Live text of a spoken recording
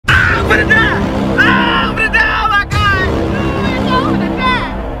gonna die! Ah, I'm gonna die! Oh my God! I'm gonna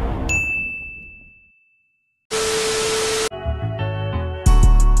die.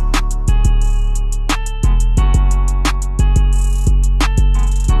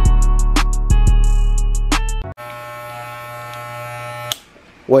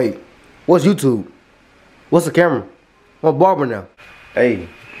 Wait, what's YouTube? What's the camera? I'm a barber now. Hey,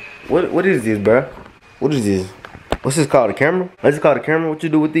 what is this, bruh? What is this? What's this called, a camera? What's this called, a camera? What you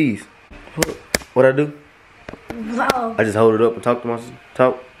do with these? What I do? Wow. I just hold it up and talk to myself.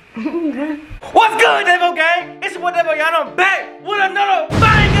 Talk. What's good, Devo Gang? It's your boy Devo, y'all. I'm back with another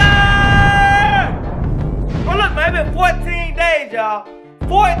banger! Oh look, man, it's been 14 days, y'all.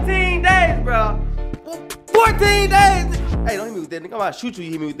 14 days, bro. 14 days! Hey, don't hit me with that, nigga. I'm about to shoot you,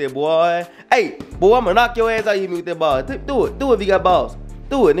 hit me with that, boy. Hey, boy, I'm gonna knock your ass out, you hit me with that ball. Do it if you got balls.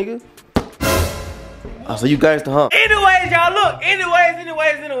 Do it, nigga. Oh, so you guys to hump. Anyways, y'all, look.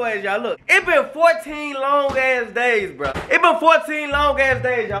 Anyways, y'all, look. It been 14 long ass days, bro. It been 14 long ass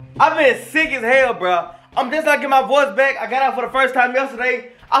days, y'all. I've been sick as hell, bro. I'm just not getting my voice back. I got out for the first time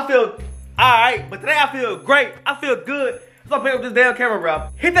yesterday. I feel alright, but today I feel great. I feel good. So I'm picking up this damn camera, bro.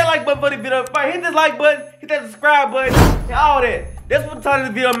 Hit that like button for the video. Right, hit this like button, hit that subscribe button, and all that. That's what the title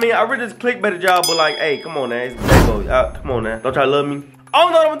of this video mean. I really just clickbaited y'all, but like, hey, come on now. It's Devo. Come on now. Don't try to love me. I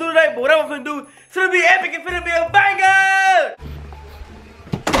don't know what I'm gonna do today, but whatever I'm gonna do, it's gonna be epic. It's gonna be a banger.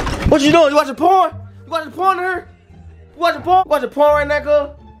 What you doing? You watching porn? You watching porn here? You watching porn? You watching porn right now,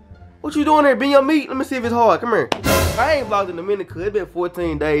 cuz? What you doing here? Bend your meat. Let me see if it's hard. Come here. I ain't vlogged in a minute, cuz. It been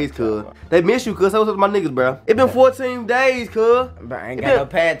 14 days, cuz. They miss you, cuz. What's up with my niggas, bro? It been 14 days, cuz. Bro, I ain't got no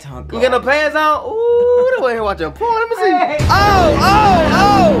pads on. You got no pants on? Ooh, that boy here watching porn. Let me see. Hey. Oh!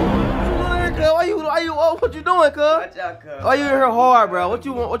 What you doing here, cuz? What you doing, cuz? Watch out, cuz. Why you in here hard, bro? What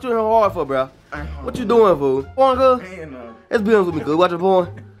you in here hard for, bro? What you doing, fool? Porn, cuz? Let's be honest with me, cuz. Watching porn.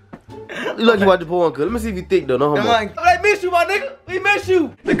 You like you watching porn, cuz. Let me see if you thick, though. No homo. They miss you, my nigga. We miss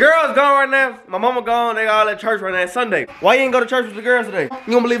you. The girls gone right now. My mama gone. They all at church right now. It's Sunday. Why you ain't go to church with the girls today?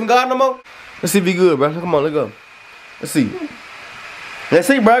 You don't believe in God no more? Let's see if he good, bro. Come on, let's go. Let's see. Let's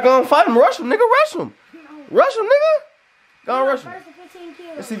see, bro. Go on, fight him. Rush him, nigga. Rush him. Rush him, nigga. Go on, rush him.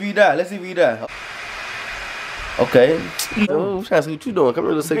 Let's see if he die. Let's see if he die. Okay. Oh, I'm trying to see what you doing. Come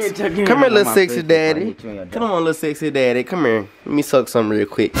here, little sexy. Come here, little sexy daddy. Come on, little sexy daddy. Come here. Let me suck something real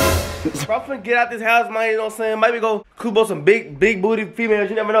quick. Bro, I'm finna get out this house, man. You know what I'm saying? Maybe go Kubo some big booty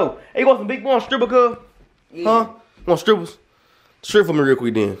females. You never know. Hey, you want some big one stripper, cuz? Yeah. Huh? Want strippers? Strip for me real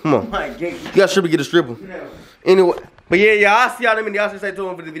quick, then. Come on. You got a stripper, get a stripper. Anyway. But yeah, y'all. I'll see y'all in a minute. Y'all should stay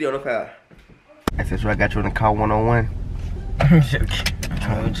tuned for this video. No car. That's right. I got you in the car 101. I'm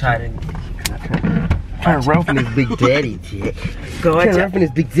trying to run from this big daddy dick. Go trying to run from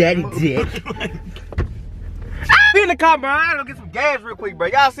this big daddy dick. Be in the car, bro. I gotta go get some gas real quick, bro.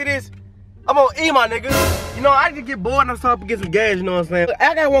 Y'all see this? I'm on E, my nigga. You know, I just get bored and I'm stopping to get some gas, you know what I'm saying? Look,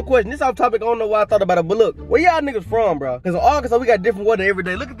 I got one question. This off topic, I don't know why I thought about it, but look, where y'all niggas from, bro? Because in Arkansas, we got different weather every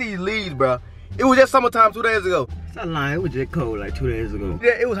day. Look at these leaves, bro. It was just summertime 2 days ago. Stop lying, it was just cold like 2 days ago.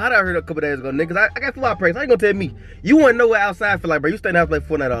 Yeah, it was hot out here a couple days ago, niggas. I got fly praise. How you gonna tell me? You wouldn't know what outside feel like, bro. You stay in the house like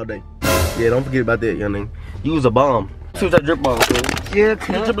Fortnite all day. Yeah, don't forget about that, young nigga. You was a bomb. See what that drip on, fool. Yeah, you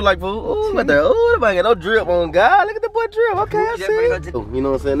dripping like, fool. Ooh, look at that. Ooh, nobody got no drip on, God. Look at the boy drip. Okay, I see it. You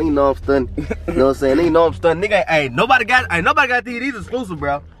know what I'm saying? Nigga know I'm stunning. You know what I'm saying? Nigga know I'm stunning. Nigga, hey, nobody got these. These exclusive,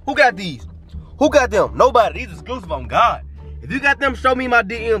 bro. Who got these? Who got them? Nobody. These exclusive on God. If you got them, show me my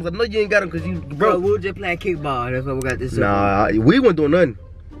DMs. I know you ain't got them because you broke. We were just playing kickball. That's why we got this. Nah, we wasn't doing nothing.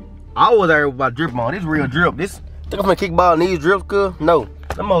 I was out here with my drip on. This real drip. This, think I'm gonna kickball and these drips, cuz? No.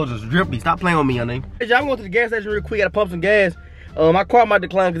 Them hoes just drippy. Stop playing with me, young nigga. Hey, y'all, I'm going to the gas station real quick. Gotta pump some gas. My car might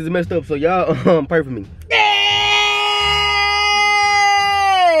decline because it's messed up. So y'all pray for me. Hey!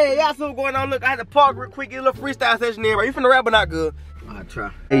 Y'all see what's going on? Look, I had to park real quick. Get a little freestyle session in, bro. You finna rap or not good? I'll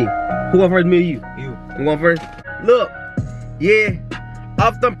try. Hey, who going first? Me or you? You. I'm going first? Look. Yeah.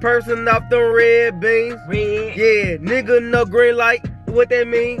 Off them person, off them red beans. Red. Yeah, nigga no green light. What that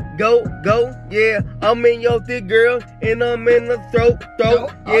mean? Go, yeah. I'm in your thick girl, and I'm in the throat.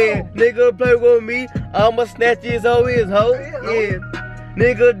 Yeah, nigga play with me, I'ma snatch his hoe, yeah.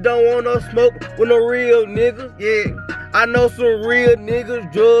 Nigga don't want no smoke with no real niggas, yeah. I know some real niggas,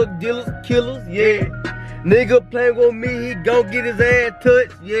 drug dealers, killers, yeah. Nigga playing with me, he gon' get his ass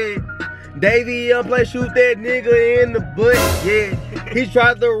touched, yeah. Davey play shoot that nigga in the butt, yeah. He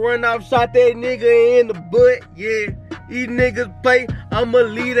tried to run off, shot that nigga in the butt, yeah. These niggas play, I'ma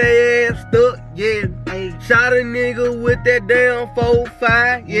leave their ass stuck, yeah. Shot a nigga with that damn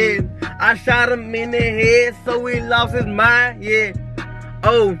 4-5, yeah. I shot him in the head so he lost his mind, yeah.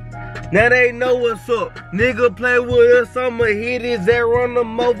 Oh, Now they know what's up. Nigga play with us, I'ma hit his ass, run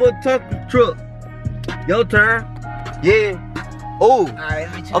them over, tuck the truck. Your turn. Yeah. Oh.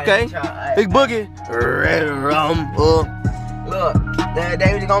 Alright, let me try. Okay. Big Boogie. Red Look,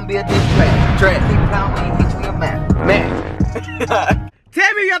 there was gonna be a diss track. Keep pounding, hit you in your mouth. Man.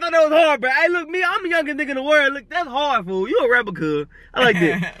 Tell me y'all thought that was hard, bro. Hey, look, me, I'm the youngest nigga in the world. Look, that's hard, fool. You a rapper, cuz. I like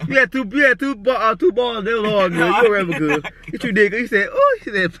that. You had two balls. That was hard, girl. You a rapper, cuz. What you did? He said, oh,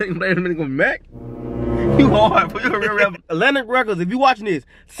 he said, play nigga Mac. You hard, fool. You a real rapper. Atlantic Records, if you watching this,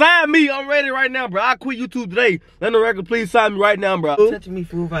 sign me. I'm ready right now, bro. I quit YouTube today. Atlantic Records, please sign me right now, bro. Touching me,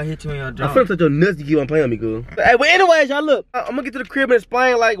 fool, if I hit you in your jaw. I'm finna touch your nuts. You keep on playing me, cuz. Hey, but anyways, y'all look. I'm gonna get to the crib and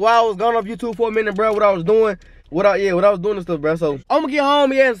explain, like, while I was gone off YouTube for a minute, bro, what I was doing. What I was doing and stuff, bro. So I'm gonna get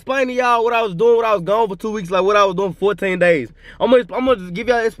home and explain to y'all what I was doing, what I was gone for 2 weeks, like what I was doing for 14 days. I'm gonna just give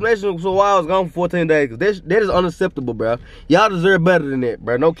y'all an explanation for why I was gone for 14 days, cause that is unacceptable, bro. Y'all deserve better than that,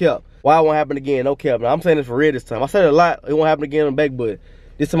 bro. No cap. Why it won't happen again? No cap. Now, I'm saying this for real this time. I said it a lot. It won't happen again on back, but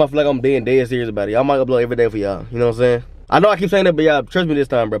this time I feel like I'm dead serious about it. I might upload every day for y'all. You know what I'm saying? I know I keep saying that, but y'all trust me this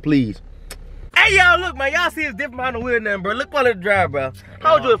time, bro. Please. Hey, y'all, look, man. Y'all see it's different behind the wheel now, bro. Look on the drive, bro.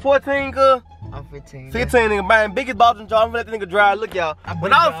 How old you at 14, cuz? I'm 15. 15, nigga, man. Biggest balls in charge. I'm gonna let the nigga drive. Look, y'all.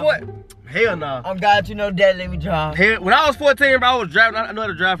 When I was 14, hell no. Oh, God, you know Dad let me drive. When I was 14, bro, I was driving. I know how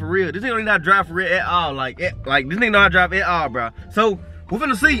to drive for real. This nigga don't even know how to drive for real at all. Like this nigga know how to drive at all, bro. So, we're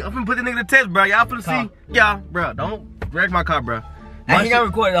finna see. I'm finna put this nigga to test, bro. Y'all finna see. Y'all, bro, don't wreck my car, bro. I think I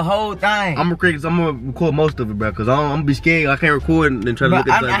recorded the whole thing. I'm gonna record most of it, bro, because I'm gonna be scared. I can't record and then try to look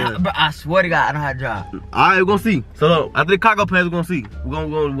at that. But I swear to God, I know how to drive. Alright, we're gonna see. So, look, after the car go past, we're gonna see. We're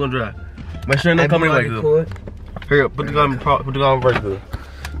gonna drive. Make sure no coming away, good. Hurry up, put the car on reverse, good.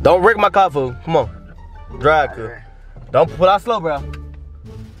 Don't wreck my car, fool. Come on. Drive, good. Don't pull out slow, bro.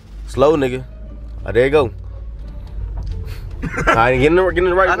 Slow, nigga. Oh, there you go. Alright, get in the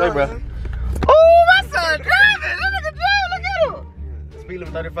right way, bro. Oh, my son driving. That nigga drive. Look at him. Speed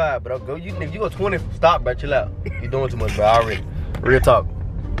limit 35, bro. Go. If you go 20, stop, bro. Chill out. You doing too much, bro. Already. Real talk.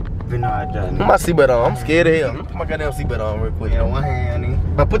 Put my seatbelt on. I'm scared of hell. Put my goddamn seatbelt on real quick. Yeah, one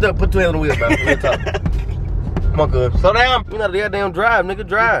hand, But put two hands on the wheel, bro. Real talk. Come on, good. Slow down. You know the goddamn drive, nigga.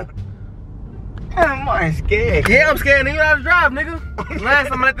 Drive. I'm scared. Yeah, I'm scared. Nigga, you know how to drive, nigga. Last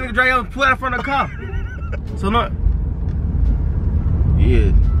time I let the nigga drive, I was put out in front of the car. So not.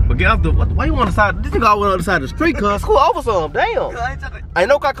 Yeah. But get off the. Why you on the side? This nigga all went on the side of the street, cuz. Cool over some. Damn. Ain't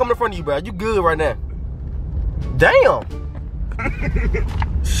no car coming in front of you, bro. You good right now. Damn.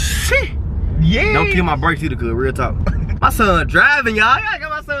 Shit. Yeah. Don't kill my brakes either, cuz. Real talk. My son driving, y'all. I got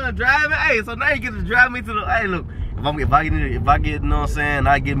my son driving. Hey, so now you get to drive me to the. Hey, look. If I get, you know what I'm saying,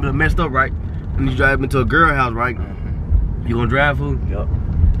 I get messed up, right? And you drive me to a girl house, right? You gonna drive, fool? Yup.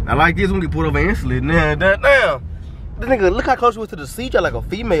 I like this one get put over instantly. Damn. This nigga, look how close you was to the seat. You're like a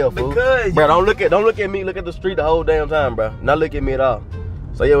female, fool. Because bro, don't look at me. Look at the street the whole damn time, bro. Not look at me at all.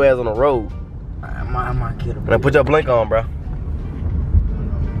 So your ass on the road. My kid. Now put your blinker on, bro.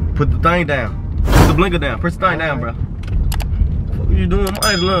 Put the thing down. Put the blinker down. Press the thing down, bro. What you doing?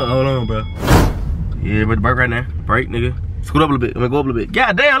 Hold on, bro. Yeah, but brake right now. Brake, nigga. Scoot up a little bit. I'm gonna go up a little bit.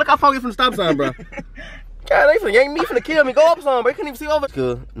 God damn, look how far you from the stop sign, bro. God, they finna yank me, finna kill me. Go up some, bro. You couldn't even see over.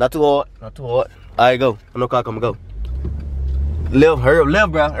 Good. Not too hard. Not too hard. Alright, go. I know car coming, go. Left, hurry up,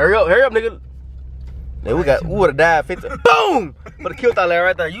 left, bro. Hurry up, nigga. Then we would've died 50. Boom! Would've killed that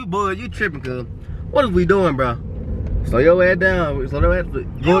right there. You boy, you tripping, cuz. What is we doing, bro? Slow your ass down. Slow your ass. Go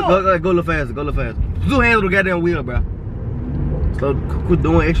a little faster. Go a little faster. 2 hands on the goddamn wheel, bro. Slow, quit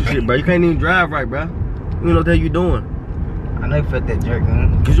doing extra shit, bro. You can't even drive right, bro. You don't know what the hell you doing. I know you felt that jerk,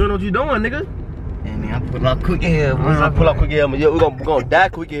 man. Cause you don't know what you doing, nigga. And then I pull out quick here. Pull out quick here, man. Yeah, we're gonna die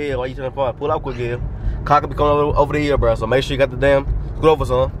quick here while you turn the phone. Pull out quick here. Car could be coming over the hill, bro. So make sure you got the damn scoot over,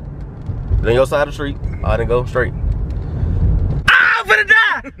 son. Then your side of the street. Alright, then go straight. I'm finna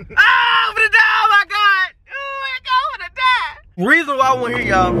die! I'm finna die! Oh my god! Oh, I'm finna die! Reason why I want to hear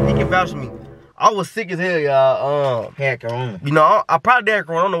y'all, he can vouch for me. I was sick as hell, y'all. Had corona. You know, I probably had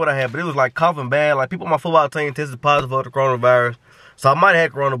corona. I don't know what I had, but it was like coughing bad. Like people on my football team tested positive for the coronavirus. So I might have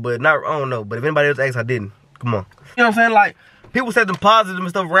had corona, but not, I don't know. But if anybody else asks, I didn't. Come on. You know what I'm saying? Like, people said them positive and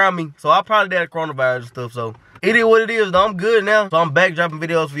stuff around me. So I probably had coronavirus and stuff. So it is what it is, though. I'm good now. So I'm back dropping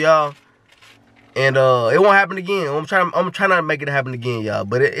videos for y'all. And it won't happen again. I'm trying not to make it happen again, y'all.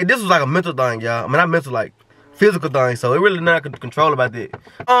 But this was like a mental thing, y'all. I mean, not mental, like physical thing. So it really not control about that.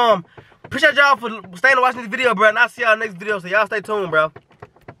 Appreciate y'all for staying and watching this video, bro. And I'll see y'all next video. So y'all stay tuned, bro.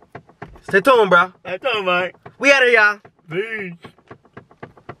 Stay tuned, bro. Stay tuned, man. We out of here, y'all. Peace.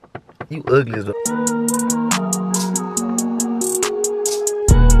 You ugly as well.